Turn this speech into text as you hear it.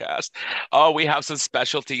podcast. Oh, we have some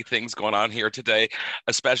specialty things going on here today,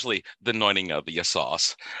 especially the anointing of the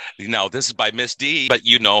sauce. Now, this is by Miss D, but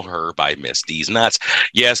you know her by Miss D's Nuts.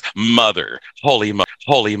 Yes, Mother, Holy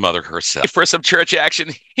Mother herself. For some church action,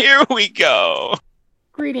 here we go.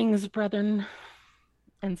 Greetings, brethren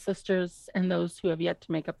and sisters, and those who have yet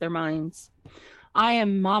to make up their minds. I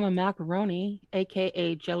am Mama Macaroni,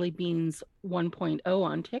 aka Jelly Beans 1.0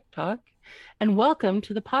 on TikTok, and welcome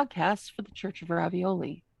to the podcast for the Church of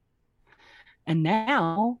Ravioli. And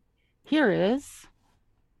now, here is.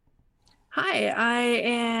 Hi, I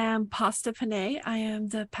am Pasta Panay. I am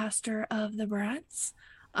the pastor of the brats.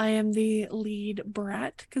 I am the lead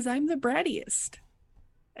brat because I'm the brattiest.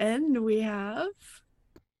 And we have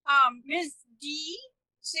Ms.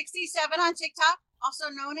 D67 on TikTok, also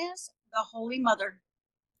known as the Holy Mother.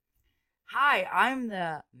 Hi, I'm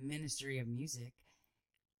the Ministry of Music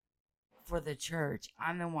for the church.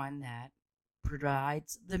 I'm the one that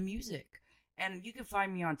provides the music. And you can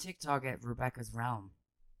find me on TikTok at Rebecca's Realm.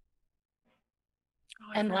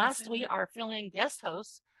 And lastly, our filling guest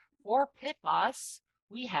host for Pit Boss,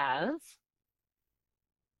 we have.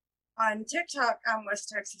 On TikTok, I'm West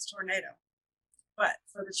Texas Tornado. But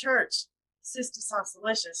for the church, Sister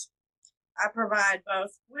Sausalicious, I provide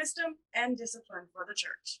both wisdom and discipline for the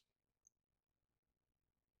church.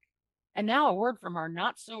 And now a word from our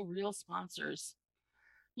not so real sponsors.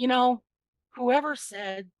 You know, whoever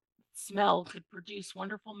said smell could produce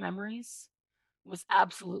wonderful memories was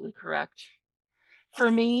absolutely correct. For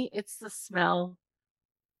me, it's the smell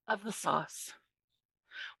of the sauce.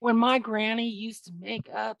 When my granny used to make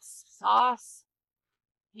up sauce,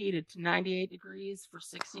 heated to 98 degrees for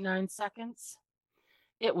 69 seconds,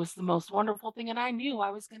 it was the most wonderful thing, and I knew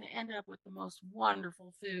I was going to end up with the most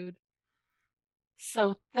wonderful food.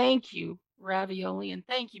 So thank you, Ravioli, and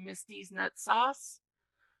thank you, Miss D's Nut Sauce,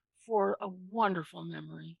 for a wonderful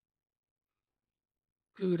memory.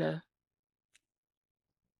 Gouda.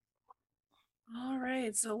 All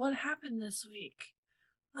right, so what happened this week?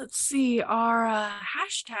 Let's see, our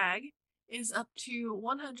hashtag is up to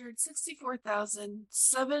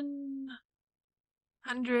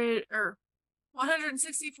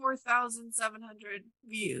 164,700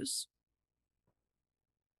 views.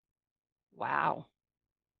 Wow.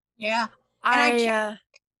 Yeah. I it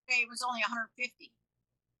was only 150.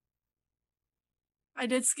 I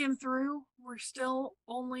did skim through. We're still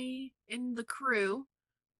only in the crew.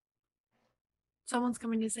 Someone's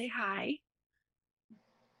coming to say hi.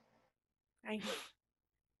 Hi.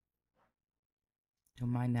 Don't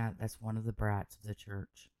mind that. That's one of the brats of the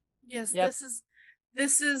church. Yes, Yep.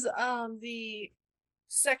 this is the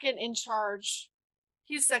second in charge.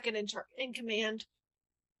 He's second in command.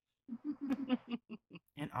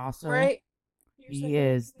 And also, Right? he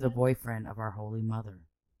is the boyfriend of our Holy Mother.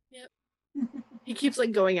 Yep. He keeps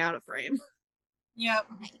like going out of frame. Yep.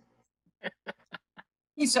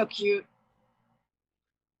 He's so cute.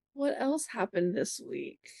 What else happened this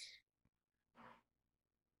week?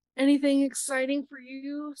 Anything exciting for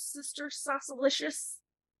you, Sister Sausalicious?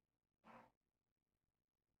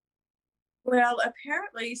 Well,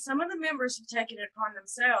 apparently, some of the members have taken it upon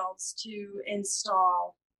themselves to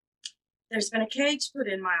install. There's been a cage put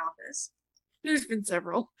in my office. There's been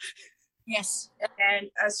several. Yes.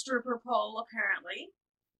 And a stripper pole, apparently.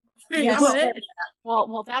 Yes.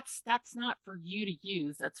 Well, that's not for you to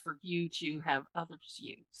use. That's for you to have others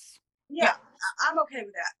use. Yeah, I'm okay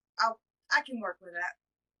with that. I can work with that.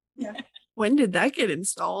 Yeah. When did that get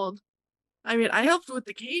installed? I mean, I helped with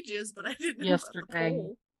the cages, but I didn't know about the Yesterday.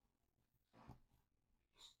 pole.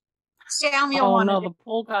 Samuel Oh wanted no, it. the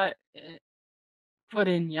pole got put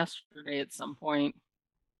in yesterday at some point.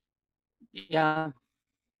 Yeah.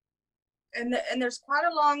 And there's quite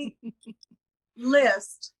a long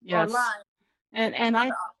list Yes. or line. And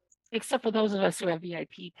I, except for those of us who have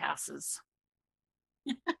VIP passes.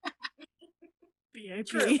 VIP.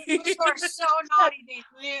 True. You are so naughty they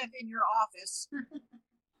live in your office.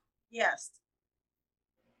 Yes.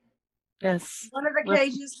 Yes. One of the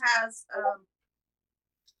cages has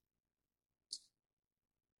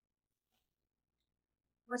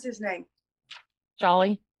what's his name?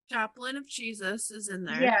 Jolly. Chaplain of Jesus is in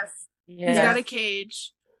there. Yes. He's Yeah. got a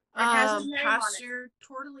cage. It has his name on it. Pastor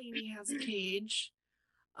Tortellini has a cage.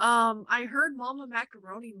 I heard Mama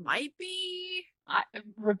Macaroni might be.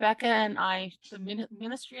 Rebecca and I, the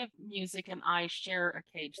Ministry of Music and I share a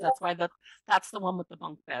cage. That's why that's the one with the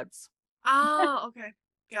bunk beds. Oh, okay.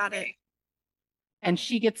 Got it. And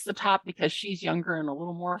she gets the top because she's younger and a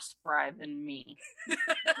little more spry than me.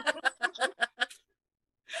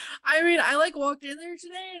 I mean, I like walked in there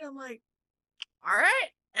today and I'm like, all right.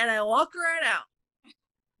 And I walked right out.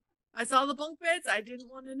 I saw the bunk beds. I didn't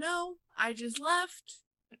want to know. I just left.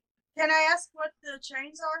 Can I ask what the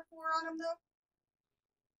chains are for on them though?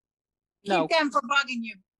 No. Keep them from bugging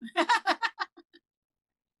you.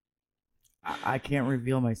 I can't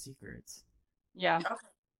reveal my secrets. Yeah. Okay.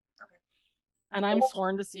 And I'm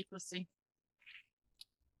sworn to secrecy.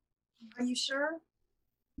 Are you sure?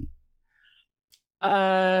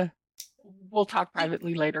 We'll talk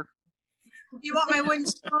privately later. You want my wooden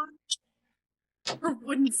spoon? Her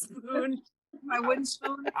wooden spoon. My wooden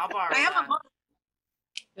spoon? I'll borrow I have that. a book.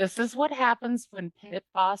 This is what happens when Pit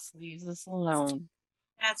Boss leaves us alone.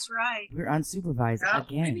 That's right. We're unsupervised Yeah.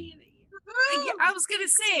 again. I mean, I was gonna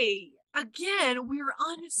say again, we're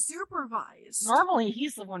unsupervised. Normally,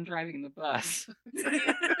 he's the one driving the bus.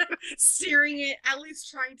 Steering it, at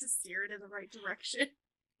least trying to steer it in the right direction.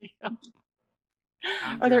 I'm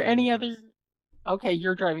Are there driving any the other? bus. Okay,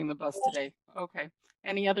 you're driving the bus today. Okay.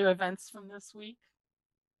 Any other events from this week?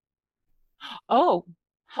 Oh,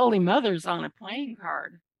 Holy Mother's on a playing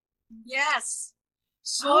card. Yes.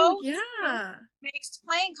 Oh So yeah. makes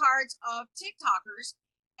playing cards of TikTokers,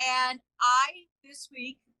 and I this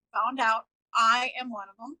week found out I am one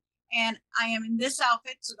of them, and I am in this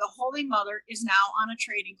outfit. So the Holy Mother is now on a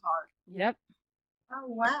trading card. Yep. Oh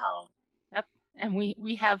wow. And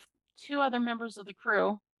we have two other members of the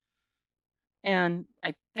crew, and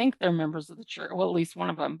I think they're members of the church. Well, at least one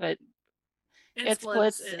of them, but it's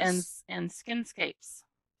Splits and Skinscapes.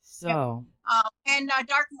 So And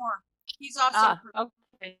Darkmoor, he's also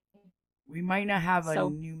Okay. we might not have a So-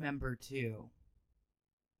 new member too.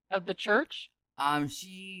 Of the church?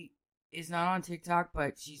 She is not on TikTok,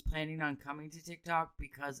 but she's planning on coming to TikTok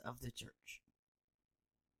because of the church.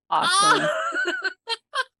 Awesome.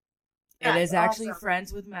 It is That's actually awesome.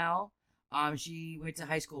 friends with Mel. She went to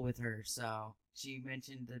high school with her, so she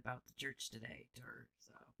mentioned about the church today to her.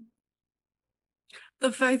 So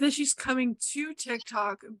The fact that she's coming to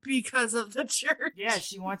TikTok because of the church. yeah,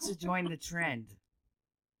 she wants to join the trend.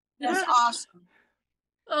 that's awesome.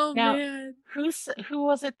 Oh Now- man. Who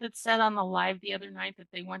was it that said on the live the other night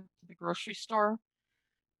that they went to the grocery store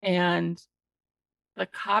and the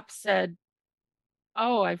cop said,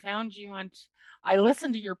 "Oh, I found you on I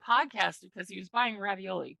listened to your podcast," because he was buying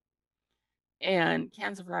ravioli and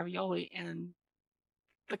cans of ravioli, and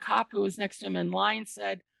the cop who was next to him in line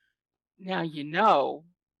said, "Now you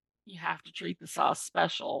have to treat the sauce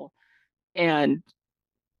special." And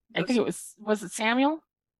I think it was it Samuel?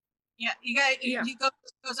 Yeah, you got Yeah. you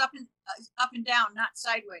goes up and down, not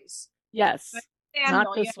sideways. Yes. But Samuel,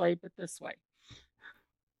 Not this way, but this way.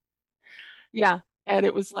 Yeah. And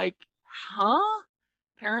it was like, huh?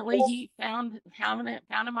 Apparently he found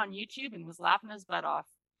him on YouTube and was laughing his butt off.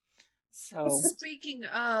 So Speaking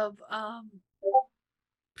of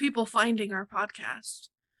people finding our podcast,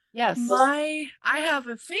 yes. I have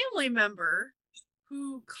a family member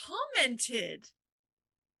who commented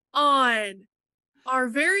on our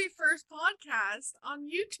very first podcast on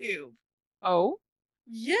YouTube. Oh,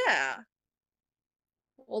 Yeah.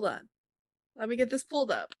 Hold on. Let me get this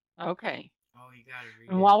pulled up. okay. Oh, you gotta read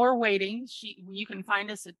And it. while we're waiting, you can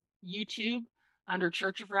find us at YouTube under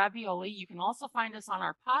Church of Ravioli. You can also find us on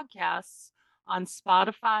our podcasts on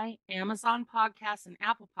Spotify, Amazon Podcasts, and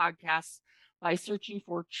Apple Podcasts by searching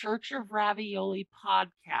for Church of Ravioli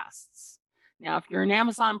Podcasts. Now, if you're an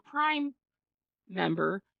Amazon Prime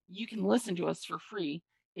member, you can listen to us for free.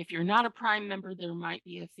 If you're not a Prime member, there might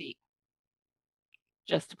be a fee.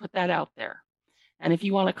 Just to put that out there. And if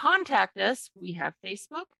you want to contact us, we have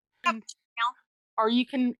Facebook. Or you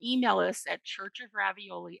can email us at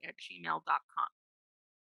churchofravioli@gmail.com.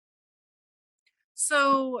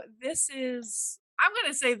 So this is, I'm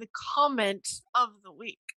going to say, the comment of the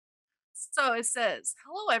week. So it says,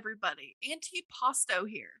 "Hello everybody, Auntie Pasto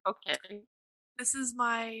here. Okay. This is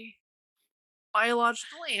my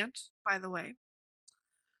biological aunt, by the way.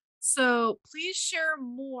 So please share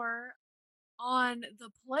more on the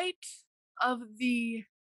plight of the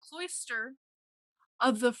cloister,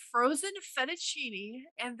 of the frozen fettuccine,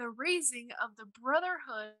 and the raising of the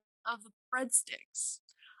brotherhood of the breadsticks.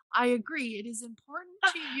 I agree, it is important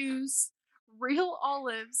to use real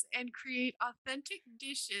olives and create authentic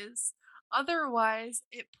dishes. Otherwise,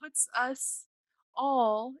 it puts us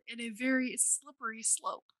all in a very slippery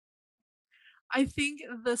slope. I think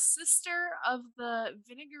the sister of the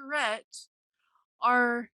vinaigrette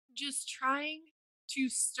are just trying to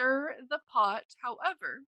stir the pot.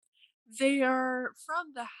 However, they are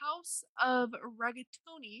from the house of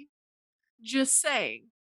Ragatoni. Just saying.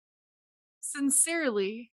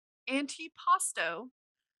 Sincerely, Auntie Pasto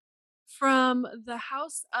from the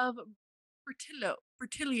house of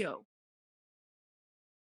Bertilio.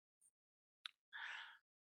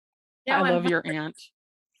 Now I I'm love your aunt.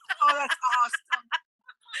 Oh, that's awesome.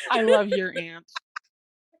 I love your aunt.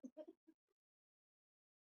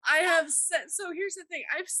 I have sent. So here's the thing.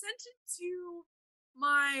 I've sent it to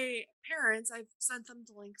my parents. I've sent them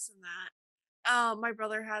the links and that. My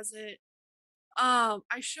brother has it. I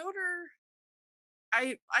showed her.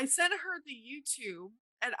 I sent her the YouTube,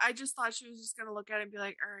 and I just thought she was just gonna look at it and be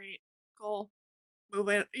like, "All right, cool,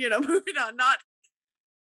 moving, moving on, not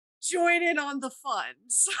join in on the fun."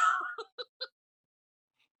 So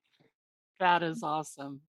That is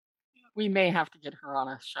awesome. We may have to get her on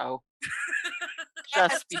a show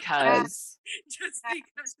Yes, just because. just Yes.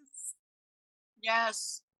 because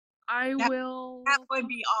Yes, I That- will, that would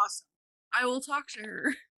be awesome. I will talk to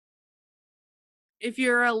her. If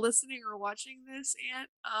you're listening or watching this, Aunt,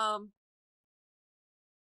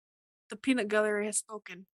 the peanut gallery has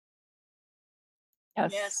spoken.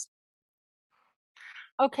 Yes. Yes.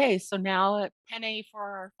 Okay, so now Penne for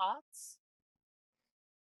our thoughts.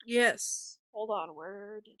 Yes. Hold on,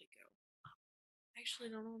 where did it go? I actually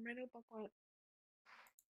don't know where my notebook went.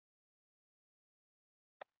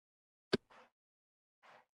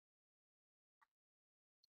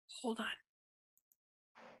 Hold on.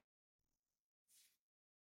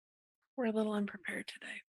 We're a little unprepared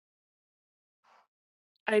today.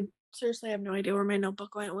 I seriously have no idea where my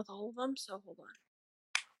notebook went with all of them, so hold on.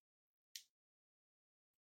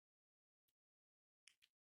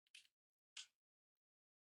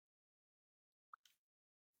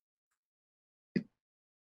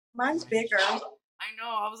 Mine's bigger. I know.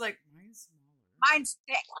 I was like, mine's smaller. Mine's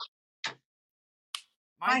thick.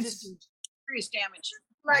 Mine Mine's just. serious damage.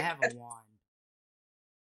 I Like have a a wand.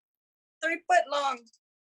 3-foot long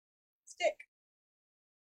stick.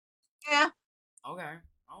 Yeah. Okay.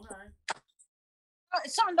 Okay.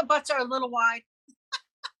 Some of the butts are a little wide.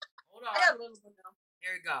 Hold I got on. a little one now.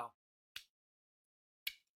 Here we go.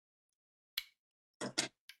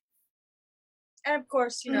 And of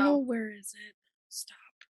course, you Oh, know, where is it? Stop.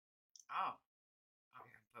 Oh.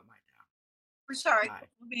 Okay, put mine down. We're sorry. Bye.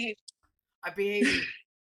 We'll behave. I behave.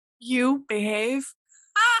 You behave.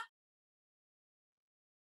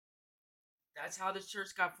 That's how the church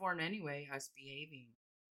got formed anyway, us behaving.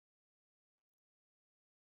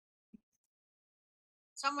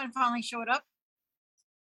 Someone finally showed up.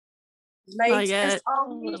 late as yet. A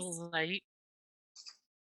always. little late.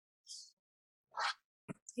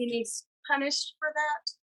 He needs punished for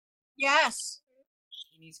that. Yes.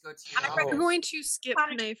 He needs to go to I your I'm recommend- house. going to skip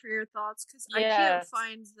Punish- Panay for your thoughts because I can't Yes.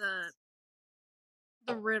 find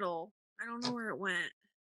the riddle. I don't know where it went.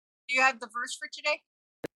 Do you have the verse for today?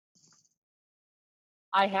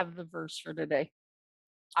 I have the verse for today.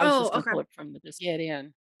 I was Oh, just gonna okay. pull it from the disc. Get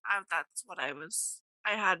in. That's what I was.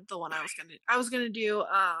 I had the one I was gonna. I was gonna do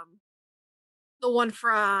the one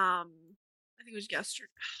from. I think it was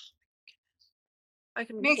yesterday. I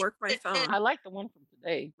can Make work my sure that- phone. I like the one from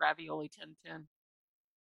today, Ravioli 1010.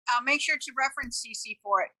 Make sure to reference CC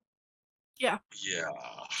for it. Yeah.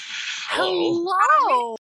 Hello.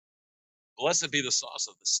 Hello. Blessed be the sauce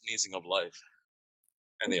of the sneezing of life.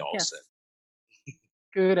 And they all Yes. said,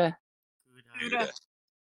 Gouda. Good, Gouda.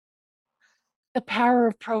 The power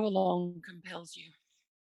of provolone compels you.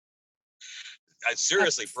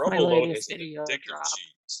 seriously, That's my provolone latest is an video addictive drop.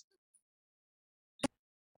 cheese.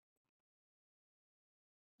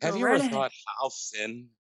 Have Go you right ever ahead. thought how thin you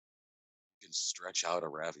can stretch out a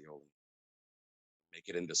ravioli? Make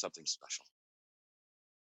it into something special.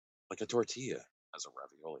 Like a tortilla as a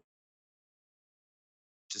ravioli.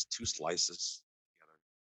 Just 2 slices together.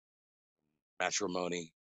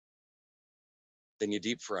 Matrimony. Then you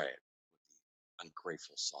deep fry it with the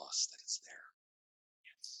ungrateful sauce that is there.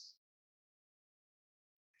 Yes.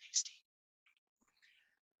 Tasty.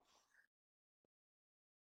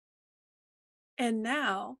 And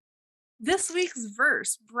now, this week's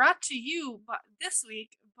verse brought to you this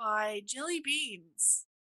week by Jelly Beans.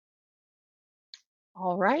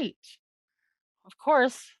 All right. Of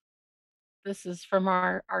course, this is from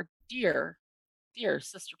our dear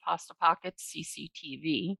Sister Pasta Pockets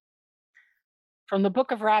CCTV. From the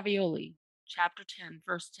book of Ravioli, chapter 10,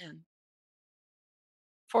 verse 10.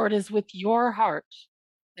 For it is with your heart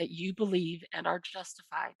that you believe and are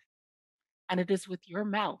justified, and it is with your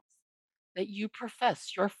mouth that you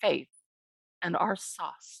profess your faith and are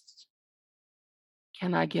sauced.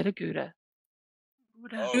 Can I get a Gouda?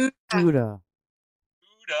 Oh, Gouda.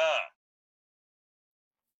 Gouda.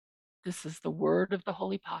 This is the word of the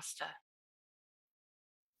Holy Pasta.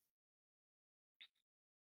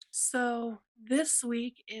 So this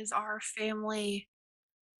week is our family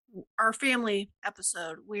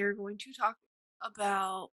episode. We're going to talk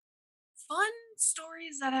about fun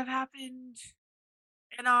stories that have happened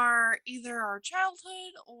in either our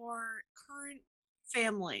childhood or current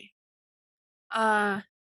family.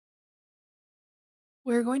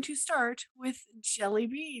 We're going to start with jelly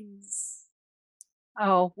beans.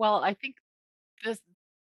 Oh, well, I think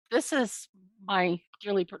this is my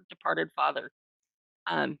dearly departed father.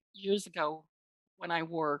 Years ago, when I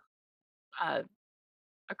wore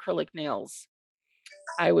acrylic nails,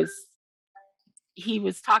 he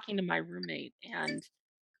was talking to my roommate, and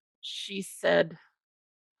she said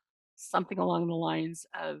something along the lines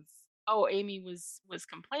of, "Oh, Amy was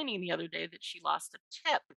complaining the other day that she lost a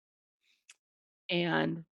tip,"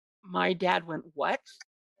 and my dad went, "What?"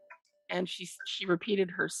 And she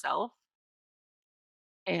repeated herself,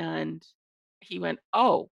 and he went,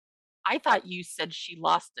 "Oh, I thought you said she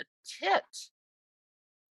lost a tit."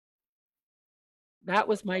 That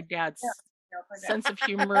was my dad's sense of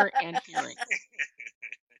humor and hearing.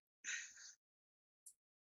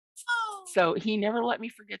 So he never let me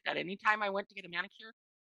forget that. Anytime I went to get a manicure,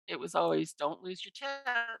 it was always, "Don't lose your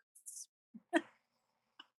tits."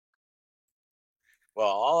 Well,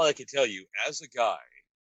 all I can tell you, as a guy,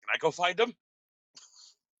 can I go find him?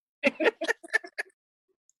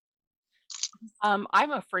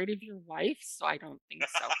 I'm afraid of your wife, so I don't think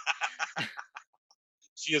so.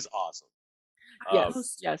 She is awesome.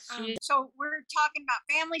 Yes, she is. So we're talking about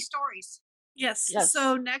family stories. Yes. Yes.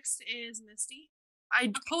 So next is Misty.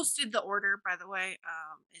 I posted the order, by the way,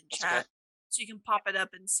 in That's chat, okay. so you can pop it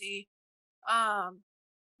up and see.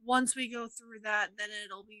 Once we go through that, then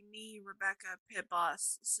it'll be me, Rebecca, Pit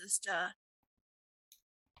Boss, Sista,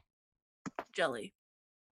 Jelly.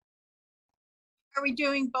 Are we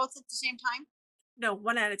doing both at the same time? No,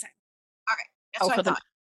 one at a time. Okay, that's what I thought.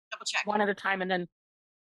 Double check. One at a time, and then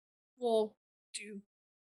We'll do.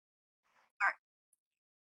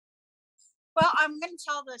 Well, I'm going to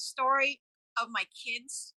tell the story of my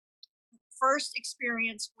kids' first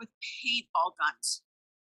experience with paintball guns.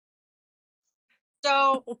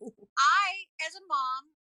 So I, as a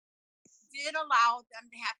mom, did allow them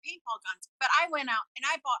to have paintball guns, but I went out and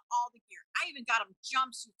I bought all the gear. I even got them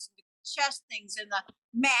jumpsuits and the chest things and the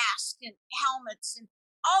mask and helmets and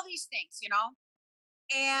all these things,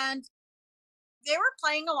 and they were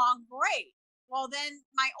playing along great. Well, then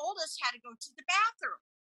my oldest had to go to the bathroom,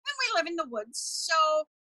 and we live in the woods, so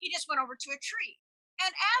he just went over to a tree.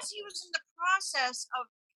 And as he was in the process of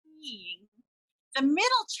peeing, the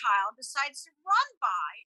middle child decides to run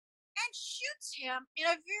by and shoots him in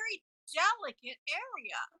a very delicate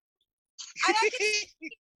area. And I can see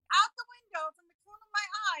out the window from the corner of my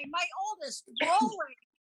eye, my oldest rolling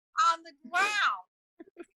on the ground.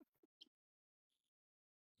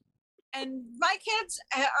 And my kids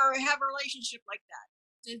have a relationship like that.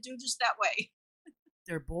 They do just that way.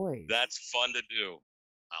 They're boys. That's fun to do.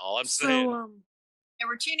 All I'm saying. So, They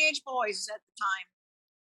were teenage boys at the time.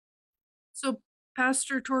 So,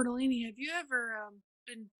 Pastor Tortellini, have you ever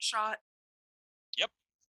been shot? Yep.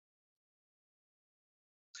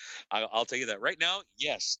 I'll tell you that right now.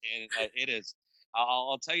 Yes, and it is.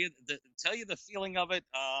 I'll tell you the feeling of it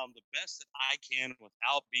the best that I can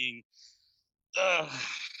without being.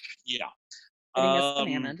 Yeah. getting us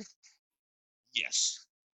bananas. Yes.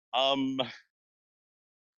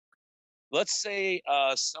 Let's say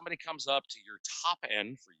somebody comes up to your top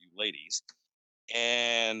end for you ladies,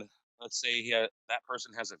 and let's say that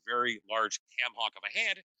person has a very large cam hawk of a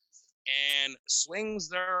hand and swings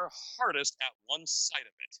their hardest at one side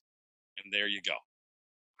of it. And there you go.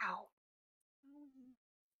 Ow.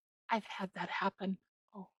 I've had that happen.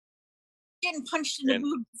 Oh. Getting punched in the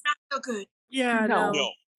boob is not so good. Yeah, No.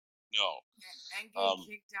 No. And getting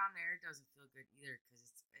kicked down there doesn't feel good either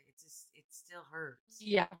because it still hurts.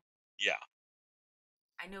 Yeah. Yeah.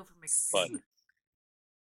 I know from experience.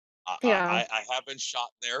 But Yeah. I have been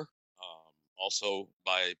shot there, also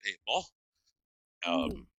by paintball.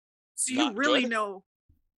 So you not really good. know.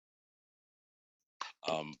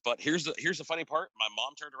 But here's the funny part. My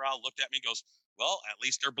mom turned around, looked at me, and goes, "Well, at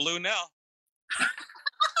least they're blue now."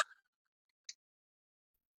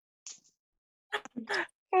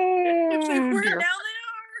 If they were, dear. now they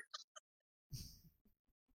are.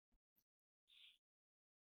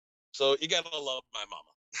 So you gotta love my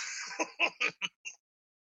mama.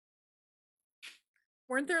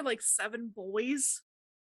 Weren't there like 7 boys?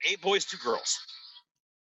 8 boys, 2 girls.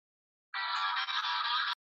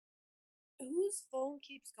 Whose phone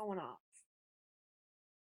keeps going off?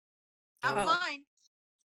 Not Oh. mine.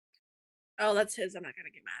 Oh, that's his. I'm not gonna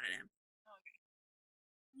get mad at him.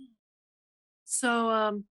 So,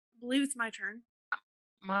 I believe it's my turn.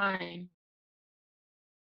 Mine.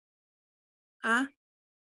 Huh?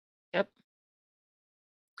 Yep.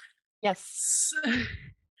 Yes.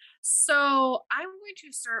 So I'm going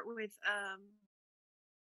to start with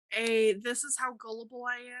a "This is how gullible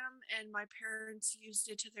I am and my parents used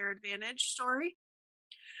it to their advantage" story.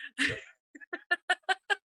 This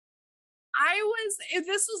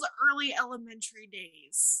was early elementary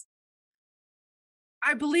days.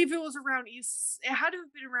 I believe it was around East. It had to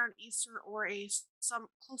have been around Easter or some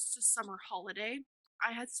close to summer holiday.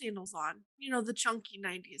 I had sandals on, the chunky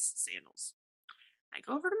 90s sandals. I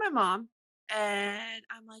go over to my mom and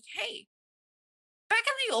I'm like, "Hey, back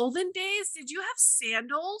in the olden days, did you have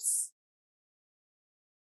sandals?"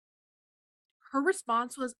 Her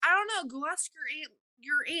response was, "I don't know. Go ask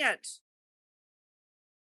your aunt."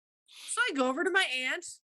 So I go over to my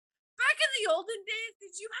aunt. "Back in the olden days,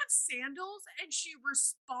 did you have sandals?" And she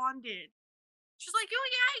responded. She's like, "Oh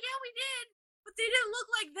yeah, we did, but they didn't look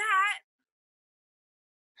like that."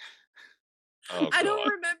 Oh, I don't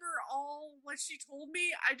God. remember all what she told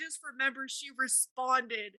me. I just remember she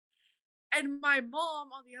responded. And my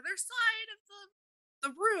mom on the other side of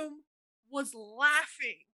the room was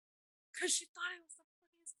laughing because she thought it was the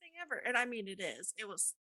funniest thing ever. And I mean, it is. It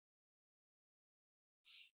was.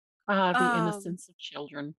 The innocence of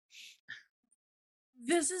children.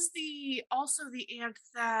 This is also the aunt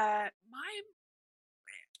that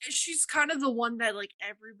she's kind of the one that like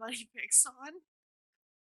everybody picks on.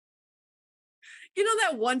 You know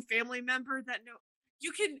that one family member that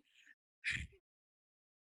you can.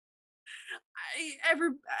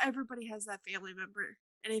 Everybody has that family member,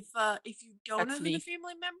 and if you don't That's know who the me.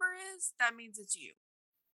 family member is, that means it's you.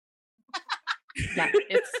 Yeah,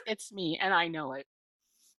 it's me, and I know it.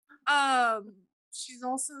 She's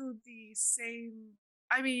also the same.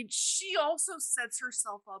 I mean, she also sets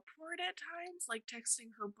herself up for it at times, like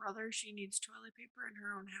texting her brother she needs toilet paper in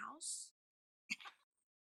her own house.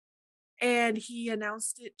 And he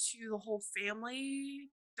announced it to the whole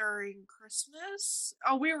family during Christmas.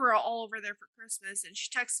 Oh, we were all over there for Christmas, and she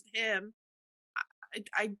texted him.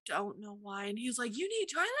 I don't know why. And he was like, "You need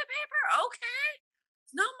toilet paper? Okay.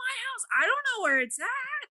 It's not my house. I don't know where it's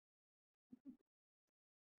at."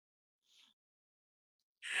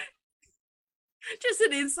 Just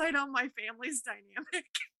an insight on my family's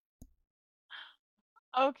dynamic.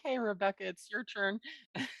 Okay, Rebecca, it's your turn.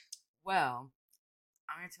 Well,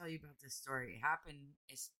 I'm going to tell you about this story. It happened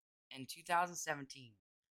in 2017.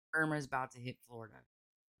 Irma's about to hit Florida.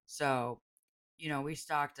 So, we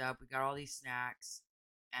stocked up. We got all these snacks.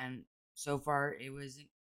 And so far, it wasn't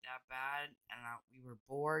that bad. And we were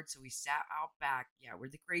bored. So we sat out back. Yeah, we're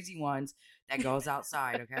the crazy ones that goes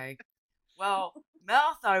outside, okay? Well,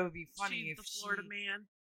 Mel thought it would be funny She's if the Florida man.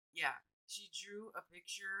 Yeah, she drew a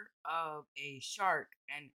picture of a shark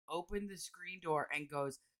and opened the screen door and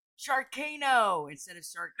goes, "Sharkano" instead of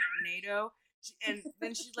Sharknado. And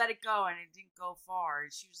then she let it go and it didn't go far.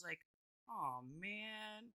 And she was like, "Oh,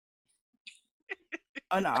 man."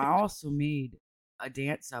 And I also made a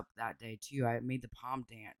dance up that day, too. I made the palm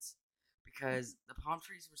dance because the palm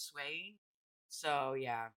trees were swaying. So,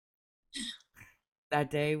 yeah. That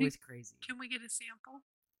day was crazy. Can we get a sample?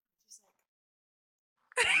 Just like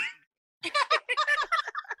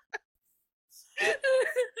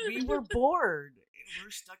we were bored.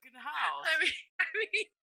 We're stuck in the house. I mean,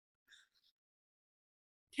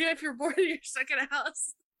 yeah, if you're bored and you're stuck in a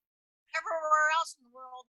house. Everywhere else in the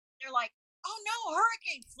world, they're like, "Oh no,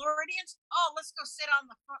 hurricane, Floridians! Oh, let's go sit on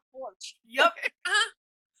the front porch." Yep.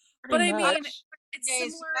 But I Pretty mean, much. it's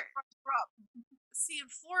Days similar. See, in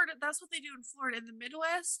Florida, that's what they do in Florida. In the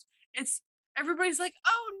Midwest, everybody's like,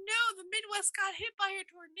 "Oh no, the Midwest got hit by a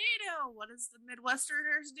tornado." What does the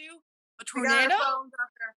Midwesterners do? A We got our tornado? phones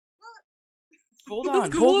out there. Hold Let's on.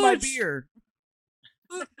 go Hold my watch. beer.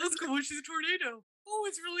 Let's go watch the tornado. Oh,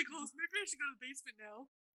 it's really close. Maybe I should go to the basement now.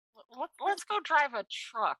 Let's go drive a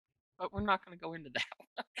truck, but we're not going to go into that.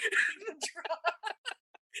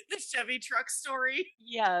 The Chevy truck story.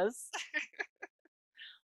 Yes.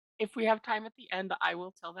 If we have time at the end, I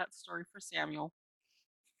will tell that story for Samuel.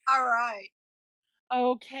 All right.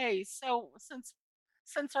 Okay, so since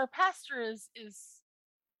our pastor is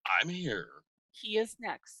I'm here. he is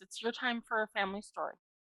next. It's your time for a family story.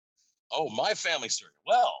 Oh, my family story.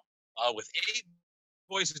 Well, with 8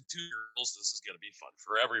 boys and 2 girls, this is going to be fun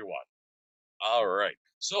for everyone. All right.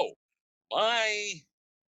 So, my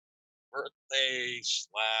birthday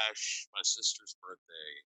 / my sister's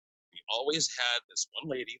birthday, we always had this one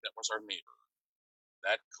lady that was our neighbor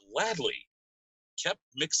that gladly kept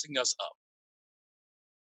mixing us up.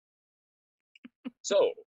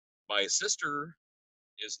 So, my sister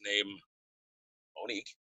is named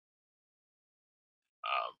Monique.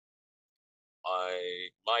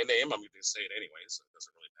 My name, I'm going to say it anyways. So it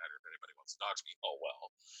doesn't really matter if anybody wants to dox me. Oh well.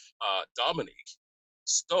 Dominique.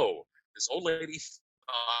 So this old lady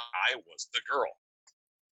thought I was the girl.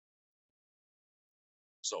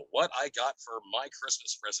 So what I got for my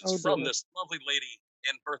Christmas presents from this lovely lady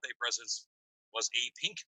and birthday presents was a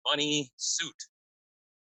pink bunny suit.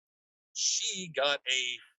 She got a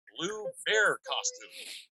blue bear costume.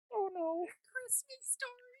 Oh no. Christmas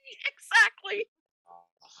story. Exactly.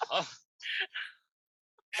 Uh-huh.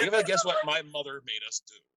 You ever guess what my mother made us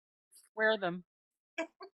do? Wear them.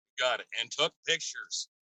 Got it. And took pictures.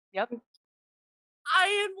 Yep. I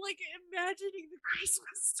am like imagining the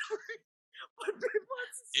Christmas story.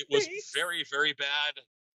 It was very, very bad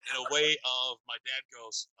in a way of my dad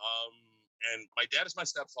goes, and my dad is my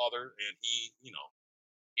stepfather, and he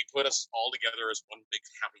put us all together as one big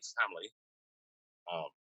happy family.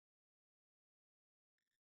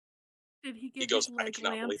 Did he give He goes, his I leg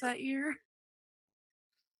cannot believe lamps that year?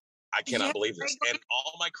 I cannot believe this. And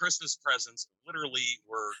all my Christmas presents literally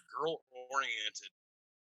were girl oriented,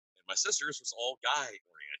 and my sister's was all guy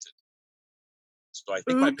oriented. So I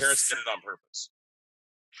think my parents did it on purpose.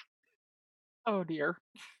 Oh dear.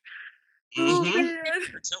 Oh Mhm. man.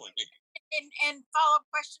 You're telling me. And follow-up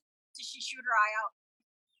question, did she shoot her eye out?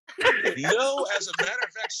 No, as a matter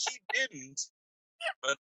of fact, she didn't.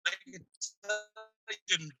 But I could tell she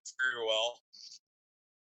didn't very well.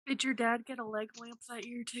 Did your dad get a leg lamp that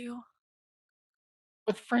year too?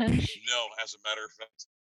 With fringe. No, as a matter of fact.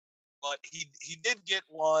 But he did get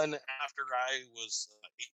one after I was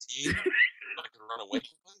 18. So I could run away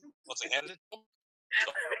from him once I handed it to him.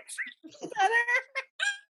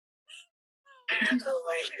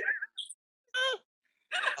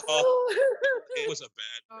 It was a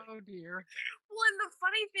bad thing. Oh dear. Well, and the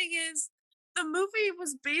funny thing is, the movie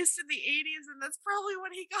was based in the 80s, and that's probably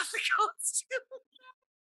when he got the costume.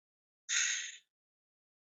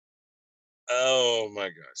 Oh my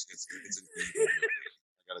gosh, it's an evil movie.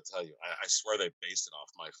 I gotta tell you, I swear they based it off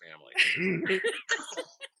my family.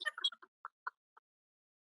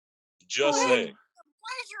 Just saying.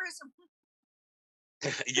 Plagiarism.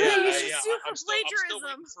 Yeah, you should sue for I'm still plagiarism.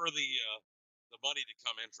 waiting for the money to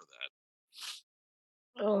come in for that.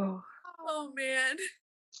 Oh. Oh man.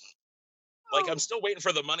 Like I'm still waiting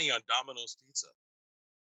for the money on Domino's Pizza.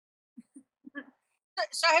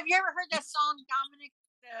 So have you ever heard that song, Dominic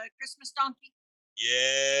the Christmas Donkey?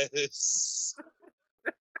 Yes.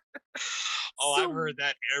 Oh, I've heard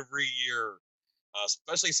that every year.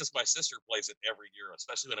 Especially since my sister plays it every year,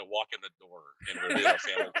 especially when I walk in the door and we're doing a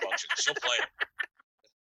family function. She'll play it.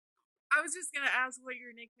 I was just gonna ask what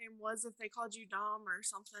your nickname was if they called you Dom or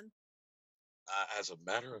something. As a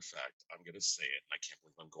matter of fact, I'm going to say it, and I can't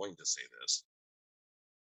believe I'm going to say this.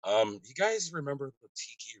 You guys remember the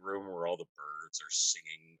tiki room where all the birds are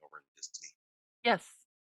singing over in Disney? Yes.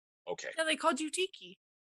 Okay, Yeah, they called you Tiki.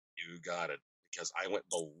 you got it. Because I went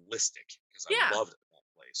ballistic because Yeah. I loved that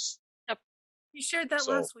place. You shared that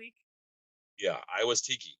So- last week. Yeah, I was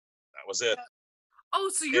Tiki. That was it. Oh,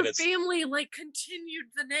 so your it's- family like continued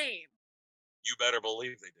the name. You better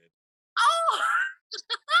believe they did. Oh.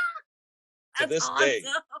 To That's this day,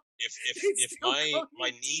 awesome. if They still my call my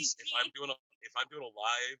you niece, if Tiki. I'm doing a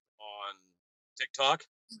live on TikTok,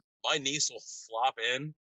 my niece will flop in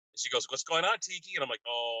and she goes, "What's going on, Tiki?" And I'm like,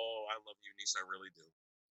 "Oh, I love you, niece. I really do."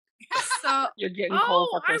 So You're getting cold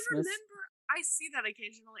for I Christmas. remember. I see that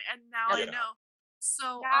occasionally, and now I Yeah. know.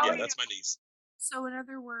 So, Now Yeah, you that's my niece. so in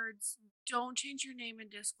other words, don't change your name in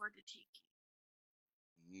Discord to Tiki.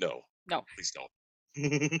 No, No. please don't.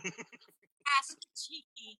 Ask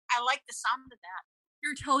Cheeky. I like the sound of that.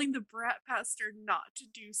 You're telling the brat pastor not to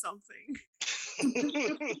do something.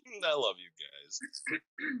 I love you guys.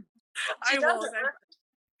 I does won't. it.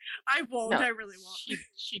 I won't. No, I really won't.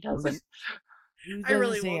 She doesn't. Who I doesn't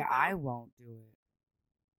really say won't, though. I won't do it?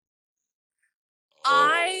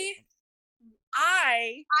 I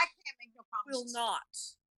I can't make no will promises. not.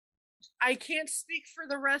 I can't speak for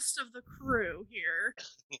the rest of the crew here.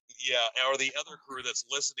 Yeah, or the other crew that's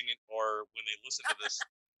listening, or when they listen to this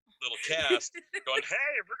little cast, going,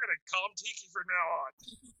 "Hey, we're gonna call him Tiki from now on."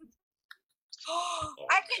 Oh,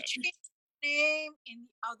 I can man. change the name in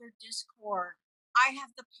the other Discord. I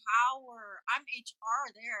have the power. I'm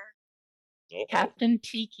HR there. Uh-oh. Captain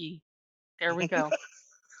Tiki. There we go.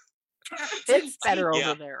 Fits better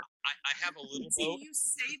Yeah. over there. I have a little See, boat. you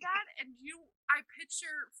say that, and I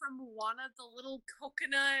picture from Moana the little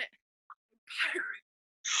coconut pirate.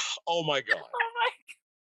 Oh my god, Oh my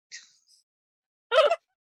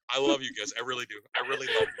I love you guys. I really do. I really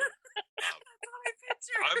love you. That's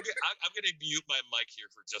what I picture. I'm gonna mute my mic here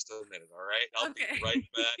for just a minute. All right, I'll Okay. be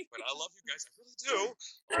right back. But I love you guys. I really do.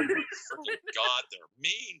 Oh my freaking god, they're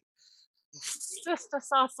mean. Just a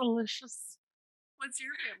sausalicious. What's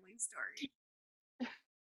your family story?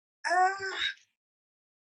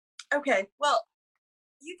 Okay, well,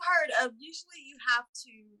 you've heard of usually you have to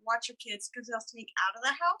watch your kids because they'll sneak out of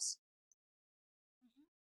the house,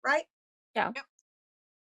 right? Yeah. Yep.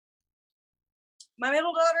 My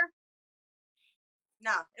middle daughter,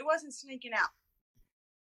 no, it wasn't sneaking out.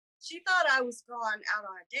 She thought I was going out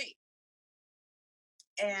on a date.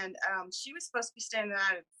 And she was supposed to be staying the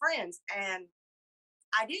night with friends. And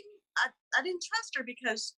I didn't trust her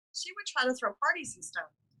because she would try to throw parties and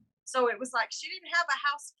stuff. So it was like she didn't have a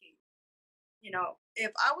house key. You know,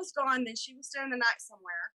 if I was gone, then she was staying the night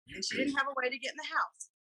somewhere and she didn't have a way to get in the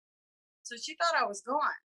house. So she thought I was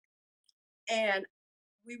gone. And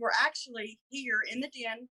we were actually here in the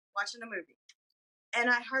den watching a movie. And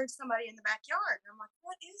I heard somebody in the backyard. And I'm like,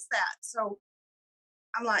 what is that? So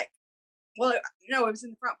I'm like, well, no, it was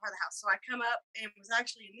in the front part of the house. So I come up and it was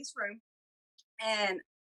actually in this room. And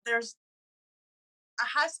there's a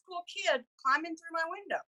high school kid climbing through my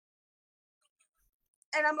window.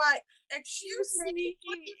 And I'm like, excuse me,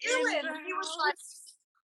 what are you doing? And he was like,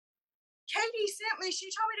 Katie sent me.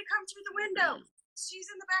 She told me to come through the window.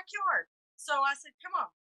 She's in the backyard. So I said, come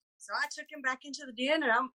on. So I took him back into the den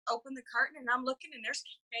and I'm opened the curtain and I'm looking and there's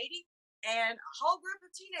Katie and a whole group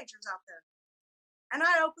of teenagers out there. And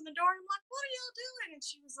I opened the door and I'm like, what are y'all doing? And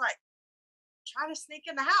she was like, trying to sneak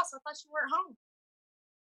in the house. I thought you weren't home.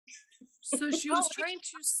 So she was trying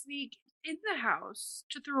to sneak in the house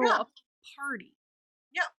to throw Yeah. a party.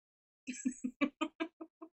 Yep.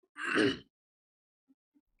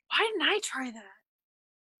 Why didn't I try that?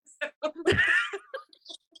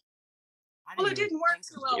 Well, it didn't work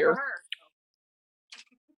too well for her.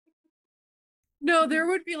 No, there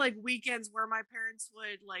would be like weekends where my parents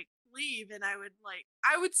would like leave and I would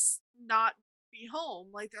not be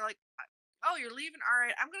home. Like they're like, oh, you're leaving? All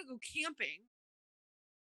right, I'm going to go camping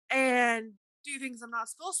and do things I'm not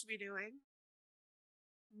supposed to be doing.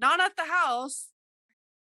 Not at the house.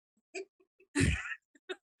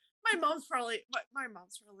 My mom's probably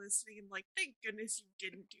listening and like, thank goodness you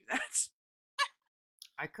didn't do that.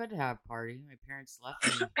 I could have a party. My parents left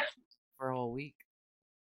me for a whole week.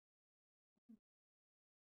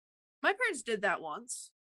 My parents did that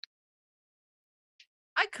once.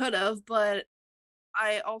 I could have, but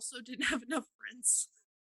I also didn't have enough friends.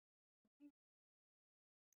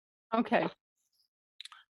 Okay.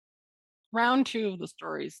 Round 2 of the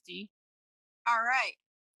stories, Dee. All right.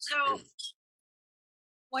 So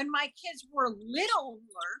when my kids were little,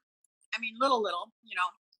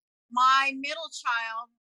 my middle child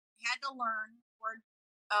had to learn where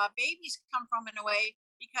babies come from in a way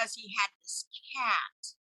because he had this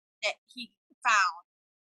cat that he found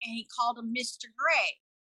and he called him Mr. Gray.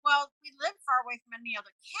 Well, we lived far away from any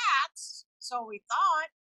other cats, so we thought.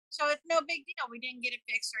 So it's no big deal. We didn't get it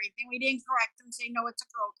fixed or anything. We didn't correct him, say, no, it's a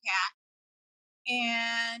girl cat.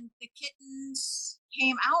 And the kittens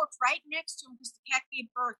came out right next to him because the cat gave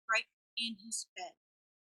birth right in his bed.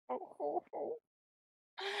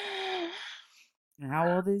 And how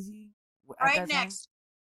old is he? at Right that time? next.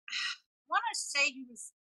 I want to say he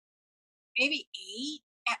was maybe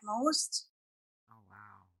 8 at most. Oh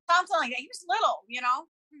wow. Something like that. He was little,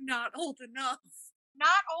 Not old enough.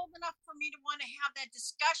 not old enough for me to want to have that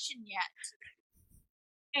discussion yet.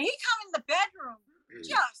 And he come in the bedroom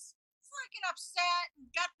just freaking upset and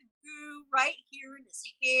got the goo right here in his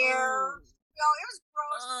hair. It was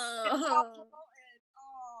gross. And awful, and,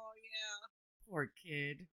 yeah. Poor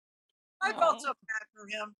kid. I felt so bad for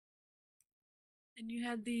him. And you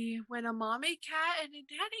had the when a mommy cat and a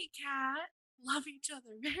daddy cat love each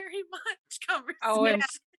other very much conversation. Oh, and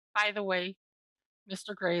by the way,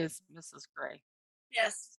 Mr. Gray is Mrs. Gray.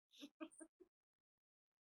 Yes.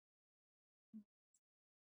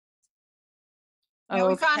 Yeah,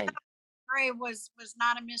 we found Okay. out Gray was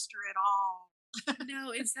not a mister at all.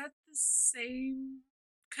 No, is that the same?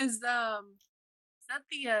 Because is that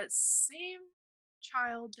the same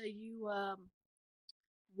child that you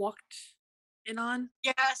walked in on?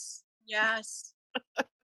 Yes. Yes.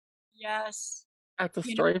 Yes. That's a You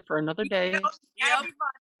know, story for another day. Everybody,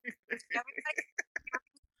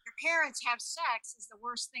 your parents have sex is the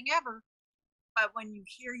worst thing ever. But when you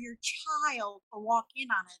hear your child walk in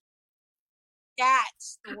on it,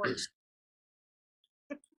 that's the worst.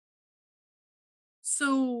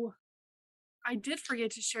 So I did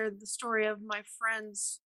forget to share the story of my friend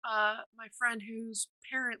whose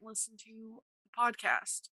parent listened to the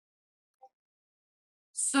podcast.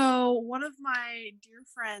 So one of my dear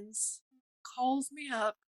friends calls me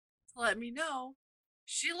up to let me know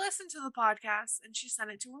she listened to the podcast and she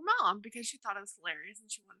sent it to her mom because she thought it was hilarious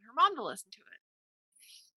and she wanted her mom to listen to it.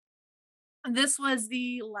 And this was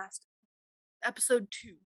the last episode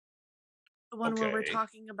 2. The one where we're Okay.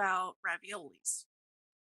 talking about raviolis.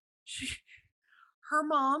 Her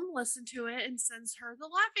mom listened to it and sends her the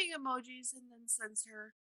laughing emojis and then sends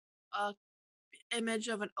her a image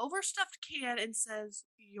of an overstuffed can and says,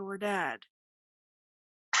 "Your dad."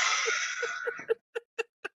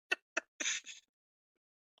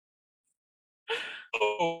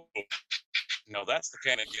 Oh, no, that's the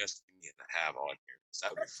kind of guest we need to have on here. 'Cause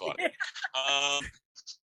that would be funny.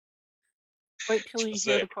 Wait till you Just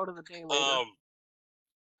hear say, the quote of the day later.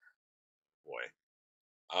 boy.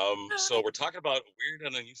 So we're talking about weird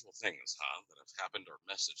and unusual things, huh, that have happened or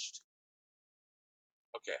messaged.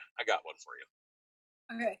 Okay, I got one for you.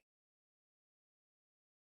 Okay.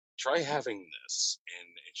 Try having this,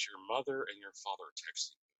 and it's your mother and your father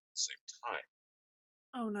texting you at the same time.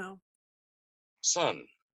 Oh no. Son,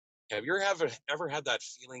 have you ever had that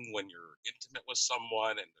feeling when you're intimate with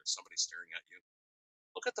someone and there's somebody staring at you?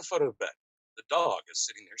 Look at the foot of the bed. The dog is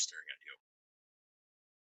sitting there staring at you.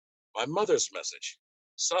 My mother's message.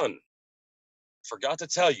 Son, forgot to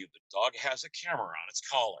tell you, the dog has a camera on its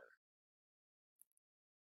collar.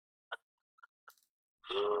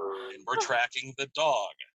 And we're tracking the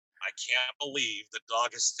dog. I can't believe the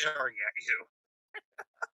dog is staring at you.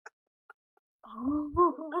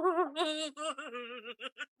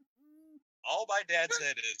 All my dad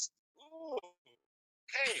said is, ooh,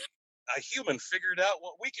 hey, a human figured out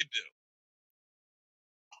what we could do.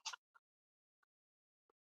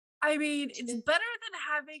 I mean, it's better than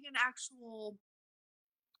having an actual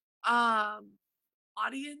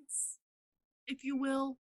audience, if you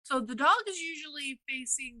will. So the dog is usually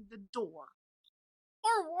facing the door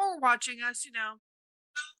or watching us, you know.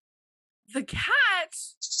 The cat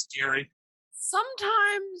Scary.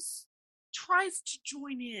 sometimes tries to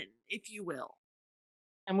join in, if you will.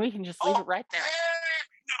 And we can just leave it right there.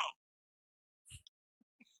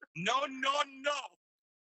 No. No.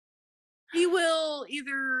 He will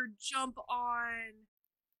either jump on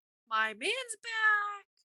my man's back,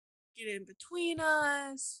 get in between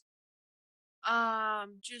us,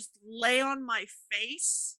 just lay on my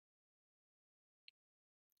face.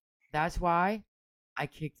 That's why I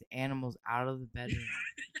kicked animals out of the bedroom.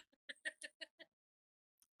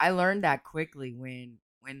 I learned that quickly when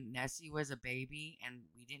Nessie was a baby and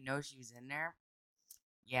we didn't know she was in there.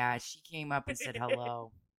 Yeah, she came up and said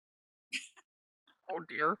hello. Oh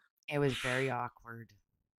dear. It was very awkward.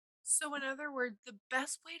 So in other words, the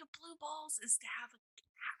best way to blue balls is to have a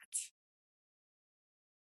cat.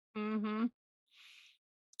 Mm-hmm.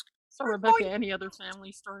 So Rebecca, any other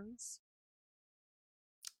family stories?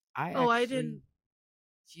 I didn't.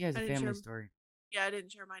 She has I a didn't family share- story. Yeah, I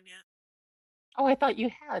didn't share mine yet. Oh, I thought you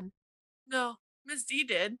had. No, Miss D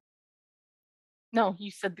did. No, you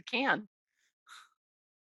said the can.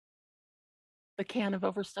 The can of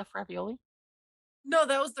overstuffed ravioli? No,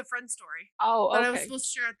 that was the friend story Oh, that okay. I was supposed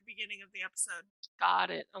to share at the beginning of the episode.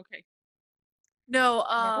 Got it. Okay. No,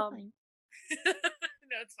 Never mind.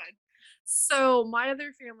 no, it's fine. So my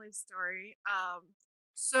other family story,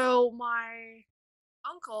 so my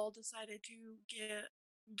uncle decided to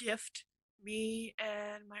gift me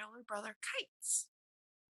and my older brother kites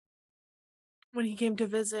when he came to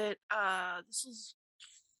visit. This was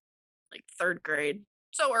like 3rd grade,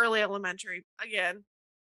 so early elementary again.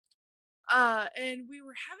 And we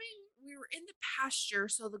were in the pasture,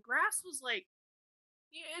 so the grass was like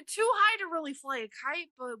too high to really fly a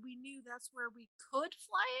kite, but we knew that's where we could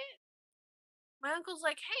fly it. My uncle's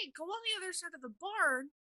like, hey, go on the other side of the barn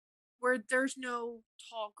where there's no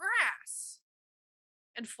tall grass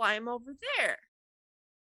and fly him over there.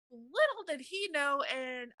 Little did he know,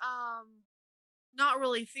 and not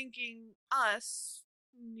really thinking us,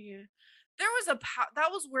 yeah, there was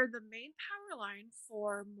that was where the main power line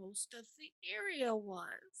for most of the area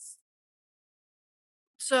was.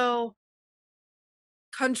 So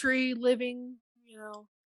country living, you know,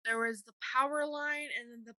 there was the power line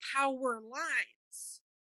and then the power lines.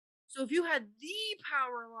 So if you had the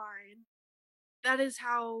power line, that is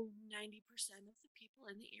how 90% of the people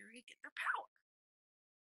in the area get their power.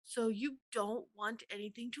 So you don't want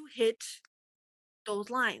anything to hit those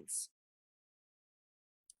lines.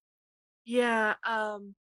 Yeah,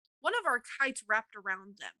 one of our kites wrapped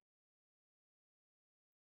around them.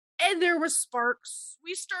 And there was sparks.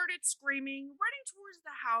 We started screaming, running towards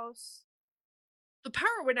the house. The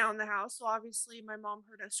power went out in the house, so obviously my mom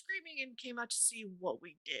heard us screaming and came out to see what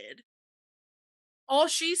we did. All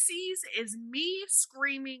she sees is me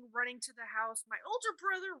screaming, running to the house, my older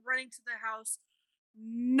brother running to the house,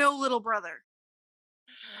 no little brother.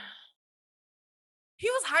 He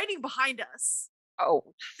was hiding behind us.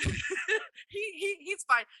 Oh. He's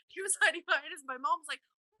fine. He was hiding behind us. My mom's like,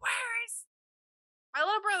 My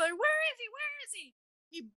little brother, where is he? Where is he?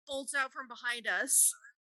 He bolts out from behind us.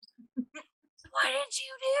 What did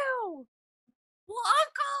you do? Well,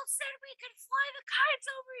 Uncle said we could fly the kites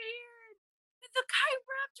over here. And the kite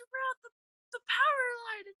wrapped around the power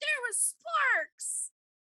line and there was sparks.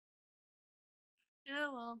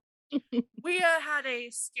 Yeah, well. We had a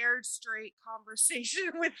scared straight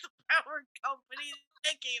conversation with the power company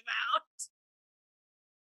that came out.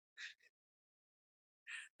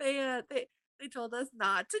 They told us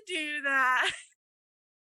not to do that.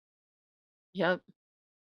 Yep.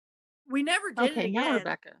 We never did it Okay, now again.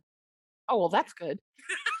 Rebecca. Oh, well, that's good.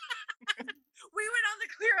 We went on the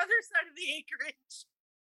clear other side of the acreage.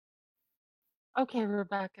 Okay,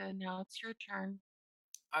 Rebecca, now it's your turn.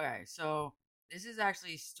 Okay, so this is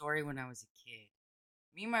actually a story when I was a kid.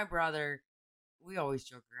 Me and my brother, we always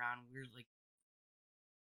joke around. We were like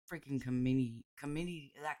freaking committee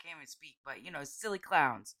that can't even speak, but silly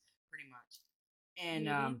clowns, pretty much. And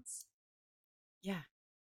yeah.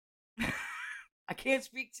 I can't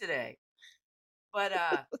speak today. But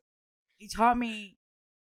he taught me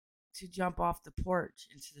to jump off the porch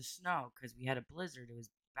into the snow because we had a blizzard. It was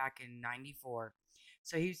back in 94.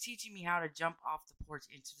 So he was teaching me how to jump off the porch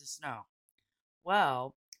into the snow.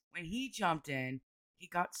 Well, when he jumped in, he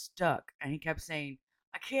got stuck and he kept saying,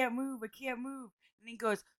 I can't move. And he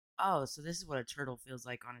goes, oh, so this is what a turtle feels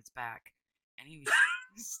like on its back. And he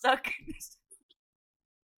was stuck in his...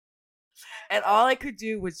 And all I could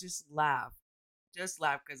do was just laugh. Just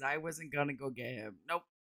laugh because I wasn't going to go get him. Nope.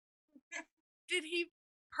 Did he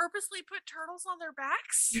purposely put turtles on their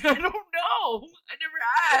backs? I don't know. I never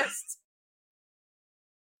asked.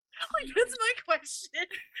 Like, that's my question.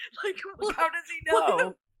 Like, How does he what know?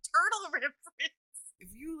 turtle reference? If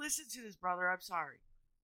you listen to this, brother, I'm sorry.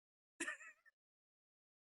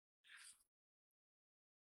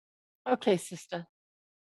 Okay, sister.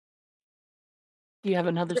 Do you have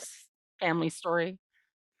another family story?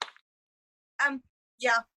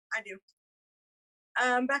 Yeah, I do.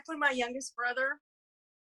 Back when my youngest brother,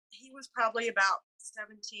 he was probably about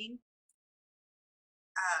 17.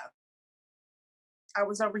 I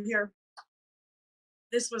was over here.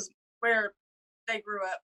 This was where they grew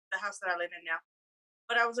up, the house that I live in now.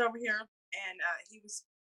 But I was over here, and he was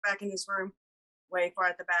back in his room, way far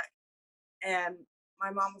at the back. And my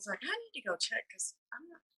mom was like, I need to go check because I'm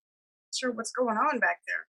not sure what's going on back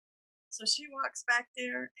there. So she walks back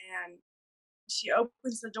there, and she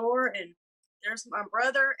opens the door, and there's my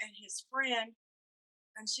brother and his friend.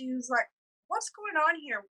 And she was like, what's going on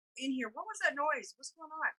in here? What was that noise? What's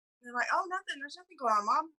going on? And they're like, oh, nothing. There's nothing going on,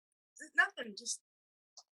 Mom. Nothing. Just,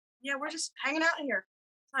 we're just hanging out here.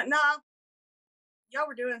 Like, no, y'all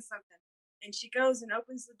were doing something. And she goes and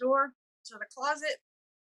opens the door to the closet,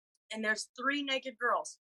 and there's 3 naked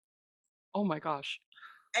girls. Oh my gosh.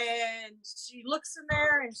 And she looks in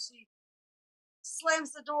there, and she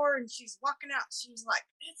slams the door, and she's walking out. She's like,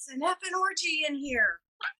 it's an effing orgy in here.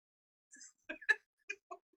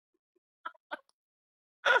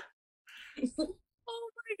 Oh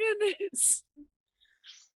my goodness.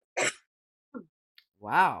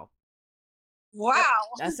 Wow.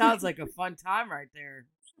 Wow. That sounds like a fun time right there.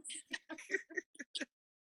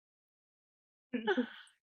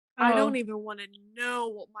 I Oh. don't even want to know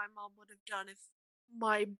what my mom would have done if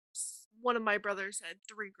one of my brothers had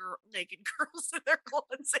 3 naked girls in their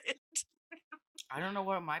closet. I don't know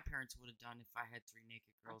what my parents would have done if I had 3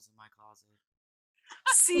 naked girls in my closet.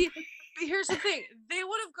 See, but here's the thing: they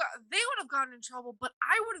would have gotten in trouble, but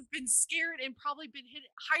I would have been scared and probably been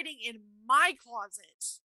hiding in my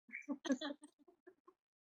closet.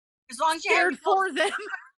 As long as you have Scared your clothes, for them.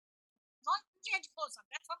 as long as you have your clothes on,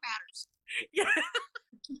 that's what matters. Yeah.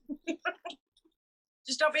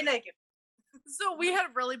 Just don't be naked. So we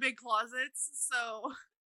had really big closets. So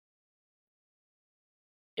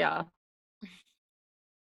Yeah.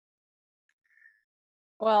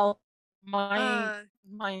 Well, my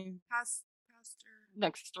Pastor.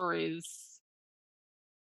 next story is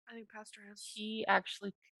I think Pastor has. he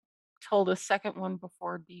actually told a second one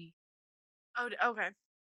before D. Oh, okay.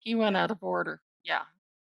 He went out of order. Yeah.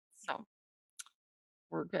 So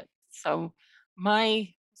we're good. So my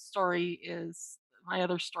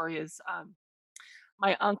other story is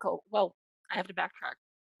my uncle. Well, I have to backtrack.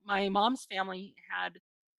 My mom's family had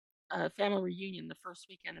a family reunion the first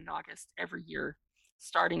weekend in August every year,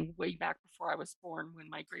 starting way back before I was born, when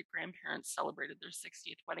my great grandparents celebrated their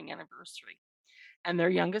 60th wedding anniversary. And their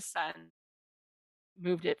youngest son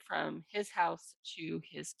moved it from his house to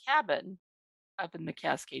his cabin up in the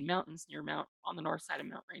Cascade Mountains on the north side of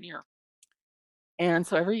Mount Rainier. And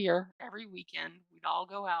so every year, every weekend, we'd all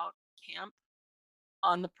go out, camp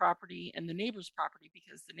on the property and the neighbor's property,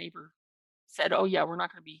 because the neighbor said, "Oh yeah, we're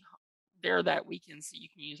not going to be there that weekend, so you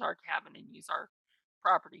can use our cabin and use our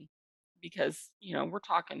property," because we're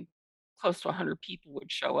talking close to 100 people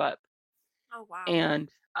would show up, Oh wow.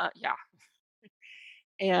 and yeah,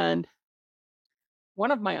 and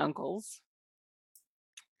one of my uncles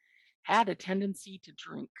had a tendency to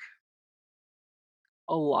drink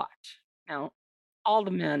a lot. Now, all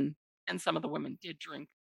the men and some of the women did drink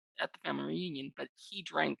at the family reunion, but he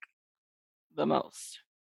drank the most.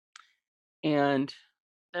 And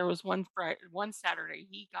there was one Saturday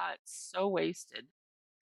he got so wasted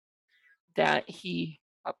that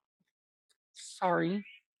sorry,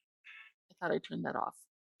 I thought I turned that off.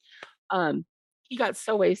 He got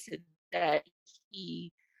so wasted that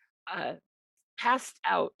he uh, passed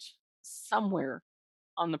out somewhere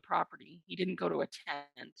on the property. He didn't go to a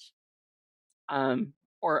tent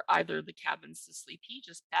or either the cabins to sleep. He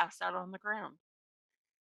just passed out on the ground.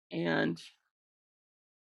 And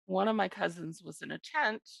one of my cousins was in a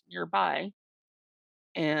tent nearby,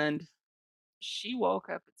 and she woke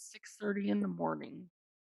up at 6:30 in the morning.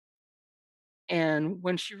 And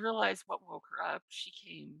when she realized what woke her up, she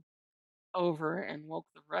came over and woke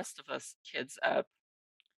the rest of us kids up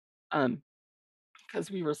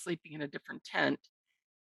because we were sleeping in a different tent.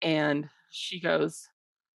 And she goes,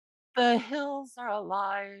 "The hills are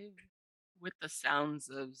alive with the sounds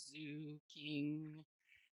of Zoo King."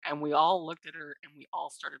 And we all looked at her and we all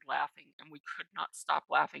started laughing, and we could not stop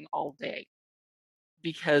laughing all day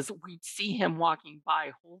because we'd see him walking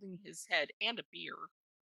by holding his head and a beer,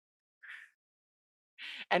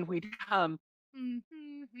 and we'd hum, and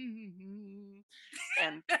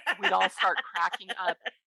we'd all start cracking up.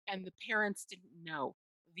 And the parents didn't know.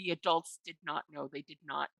 The adults did not know. They did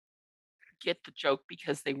not get the joke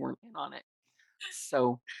because they weren't in on it.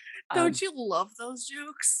 So, Don't you love those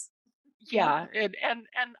jokes? yeah, and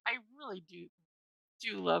I really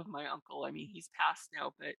do love my uncle. I mean, he's passed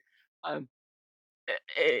now, but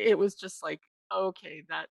it was just like, okay,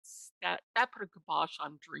 that put a kibosh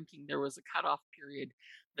on drinking. There was a cutoff period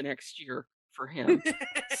the next year for him.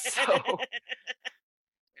 So,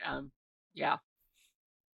 yeah.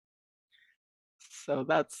 So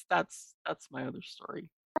that's my other story.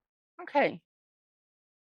 Okay.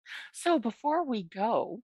 So before we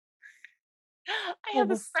go, I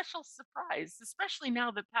have a special surprise, especially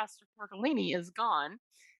now that Pastor Tortellini is gone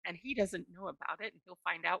and he doesn't know about it, and he'll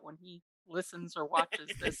find out when he listens or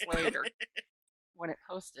watches this later when it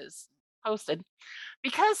posted,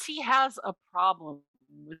 because he has a problem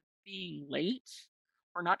with being late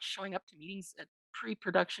or not showing up to meetings at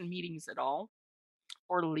pre-production meetings at all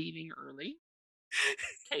or leaving early.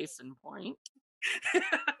 Case in point.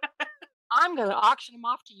 I'm going to auction them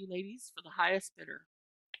off to you ladies for the highest bidder.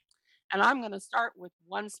 And I'm going to start with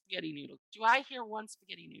one spaghetti noodle. Do I hear one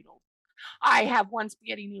spaghetti noodle? I have one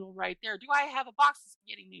spaghetti noodle right there. Do I have a box of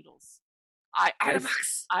spaghetti noodles? I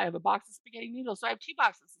have a box of spaghetti noodles. So I have 2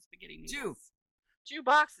 boxes of spaghetti noodles. Two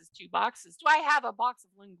boxes. Do I have a box of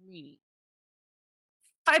linguine?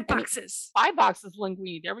 5 boxes. 5 boxes of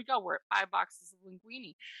linguine. There we go. We're at 5 boxes of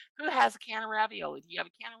linguine. Who has a can of ravioli? Do you have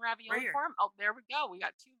a can of ravioli for him? Oh, there we go. We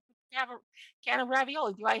got 2 can of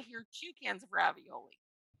ravioli. Do I hear 2 cans of ravioli?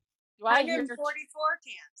 Do I hear 144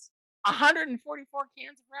 cans? 144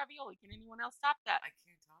 cans of ravioli. Can anyone else top that? I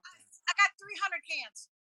can't top that. I got 300 cans.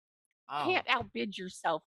 Oh. Can't outbid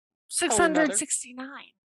yourself. 669.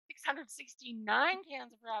 669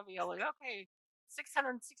 cans of ravioli. Okay.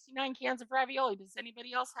 669 cans of ravioli. Does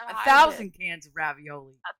anybody else have 1,000 cans of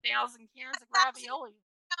ravioli. 1,000 cans of ravioli. 9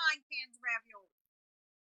 cans of ravioli.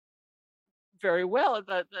 Very well.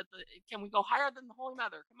 Can we go higher than the Holy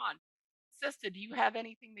Mother? Come on. Sister, do you have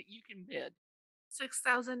anything that you can bid?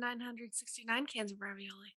 6,969 cans of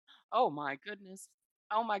ravioli. Oh my goodness.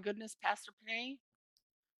 Oh my goodness, Pastor Panay.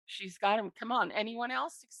 She's got him. Come on. Anyone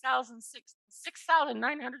else?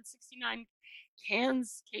 6,969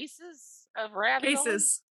 cases of ravioli.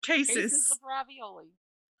 Cases of ravioli.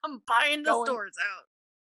 I'm buying the stores out.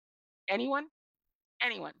 Anyone?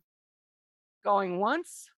 Going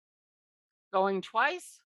once? Going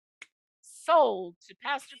twice? Sold to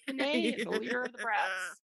Pastor Panay, the leader of the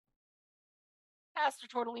brats. Pastor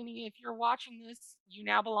Tortellini, if you're watching this, you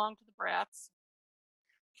now belong to the brats.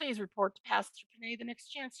 Please report to Pastor Panay the next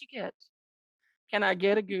chance you get. Can I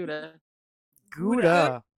get a Gouda?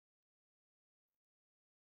 Gouda.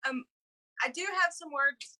 I do have some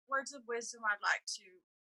words of wisdom I'd like to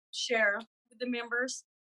share with the members.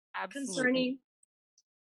 Absolutely. Concerning,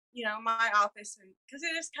 my office, and because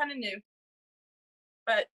it is kind of new.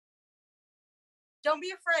 But don't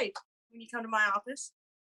be afraid when you come to my office.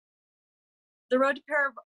 The road to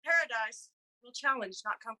paradise will challenge,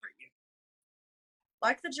 not comfort you.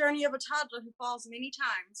 Like the journey of a toddler who falls many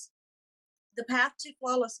times, the path to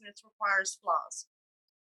flawlessness requires flaws.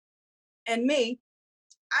 And me,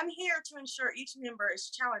 I'm here to ensure each member is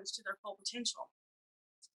challenged to their full potential.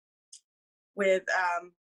 I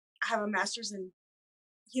have a master's in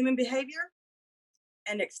human behavior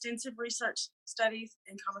and extensive research studies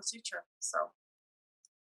in Kama Sutra. So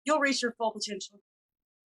you'll reach your full potential.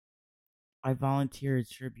 I volunteer as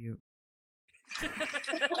tribute.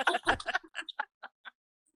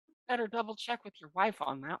 Better double check with your wife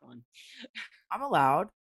on that one. I'm allowed.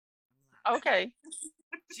 Okay.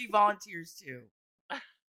 She volunteers too.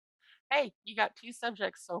 Hey, you got 2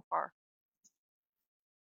 subjects so far.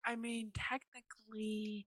 I mean,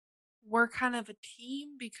 technically, we're kind of a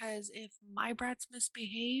team because if my brats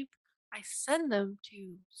misbehave, I send them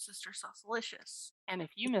to Sister Sausalicious. And if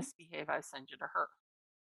you misbehave, I send you to her.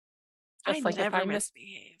 I Just like if never I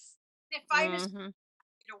misbehave. If I just Mhm.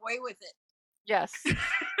 get away with it. Yes,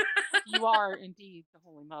 you are indeed the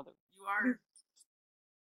Holy Mother. You are.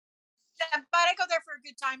 But I go there for a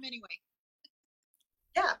good time anyway.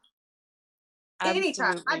 Yeah,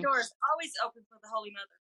 anytime. My Absolutely. door is always open for the Holy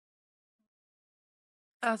Mother.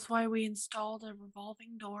 That's why we installed a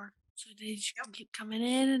revolving door. So they just can keep coming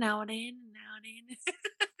in and out, in and out, in.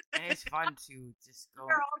 And it's fun to just go.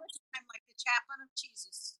 They're all the time like the chaplain of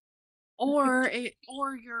Jesus. Or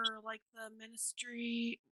you're like the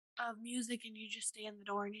Ministry of Music and you just stay in the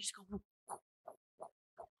door and you just go. whoop, whoop, whoop, whoop.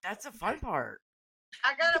 That's the fun part.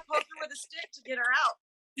 I gotta poke her with a stick to get her out.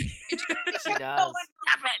 She does. Stop it.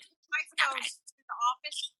 My wife goes to the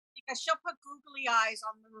office because she'll put googly eyes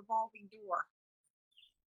on the revolving door.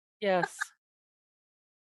 Yes.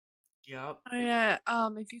 Yep. Oh yeah.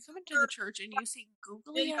 If you come into the church and you see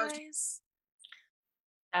googly Videos.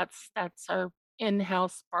 eyes, That's our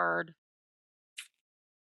in-house bard.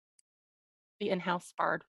 The in-house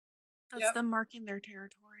bard. that's Yep. them marking their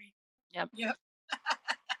territory. Yep. Yep.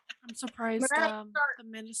 I'm surprised When I start the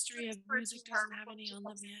Ministry of Music searching her doesn't have any on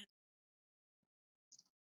them yet.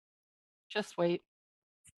 Just wait.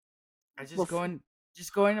 I We'll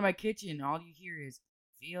just go into my kitchen. All you hear is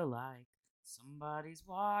feel like somebody's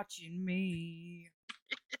watching me.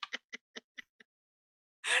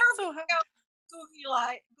 So how, Google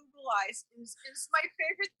eyes is my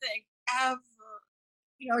favorite thing ever.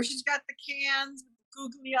 You know, she's got the cans with the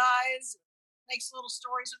googly eyes, makes little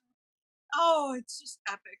stories. Oh, it's just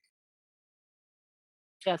epic.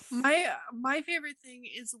 Yes. my favorite thing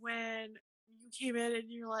is when you came in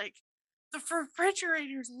and you're like, the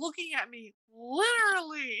refrigerator's looking at me,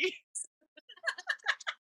 literally.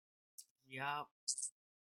 Yep.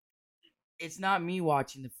 It's not me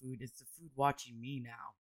watching the food. It's the food watching me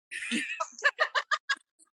now.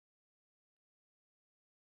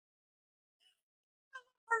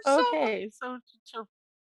 Okay, so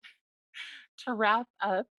to wrap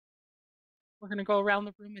up, we're going to go around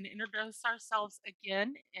the room and introduce ourselves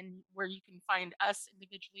again, and where you can find us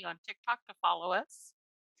individually on TikTok to follow us.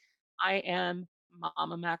 I am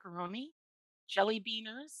Mama Macaroni, Jelly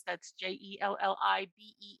Beaners, that's JELLIBENZ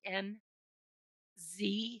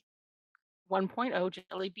 1.0,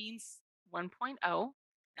 Jelly Beans 1.0,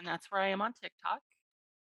 and that's where I am on TikTok.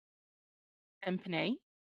 And Panay.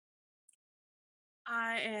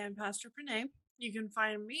 I am Pastor Panay. You can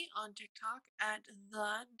find me on TikTok at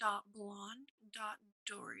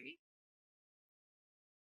the.blonde.dory.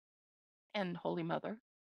 And Holy Mother.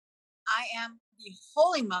 I am the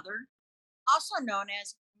Holy Mother, also known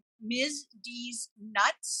as Ms. D's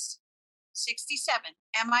Nuts 67,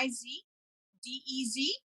 MIZDEZNUTS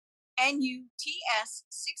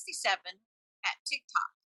 67 at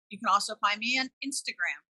TikTok. You can also find me on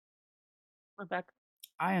Instagram. Rebecca.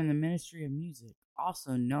 I am the Ministry of Music,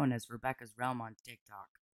 also known as Rebecca's Realm on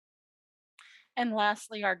TikTok. And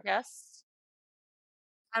lastly, our guests.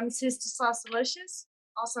 I'm Sister Sausalicious,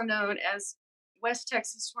 also known as West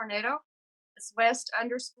Texas Tornado. It's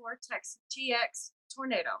West_Texas TX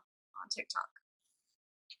Tornado on TikTok.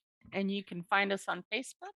 And you can find us on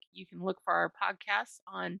Facebook. You can look for our podcasts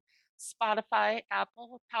on Spotify,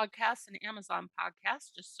 Apple Podcasts, and Amazon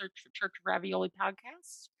Podcasts. Just search for Church of Ravioli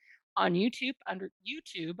Podcasts. On YouTube under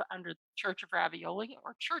Church of Ravioli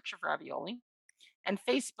or Church of Ravioli, and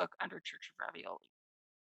Facebook under Church of Ravioli.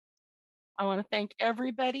 I want to thank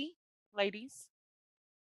everybody, ladies,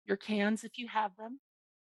 your cans if you have them.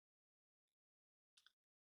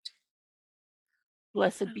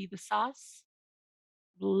 Blessed be the sauce.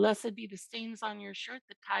 Blessed be the stains on your shirt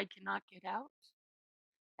the tide cannot get out.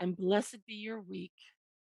 And blessed be your week.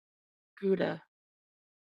 Gouda.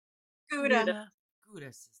 Gouda. Gouda.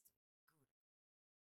 Gouda, sister.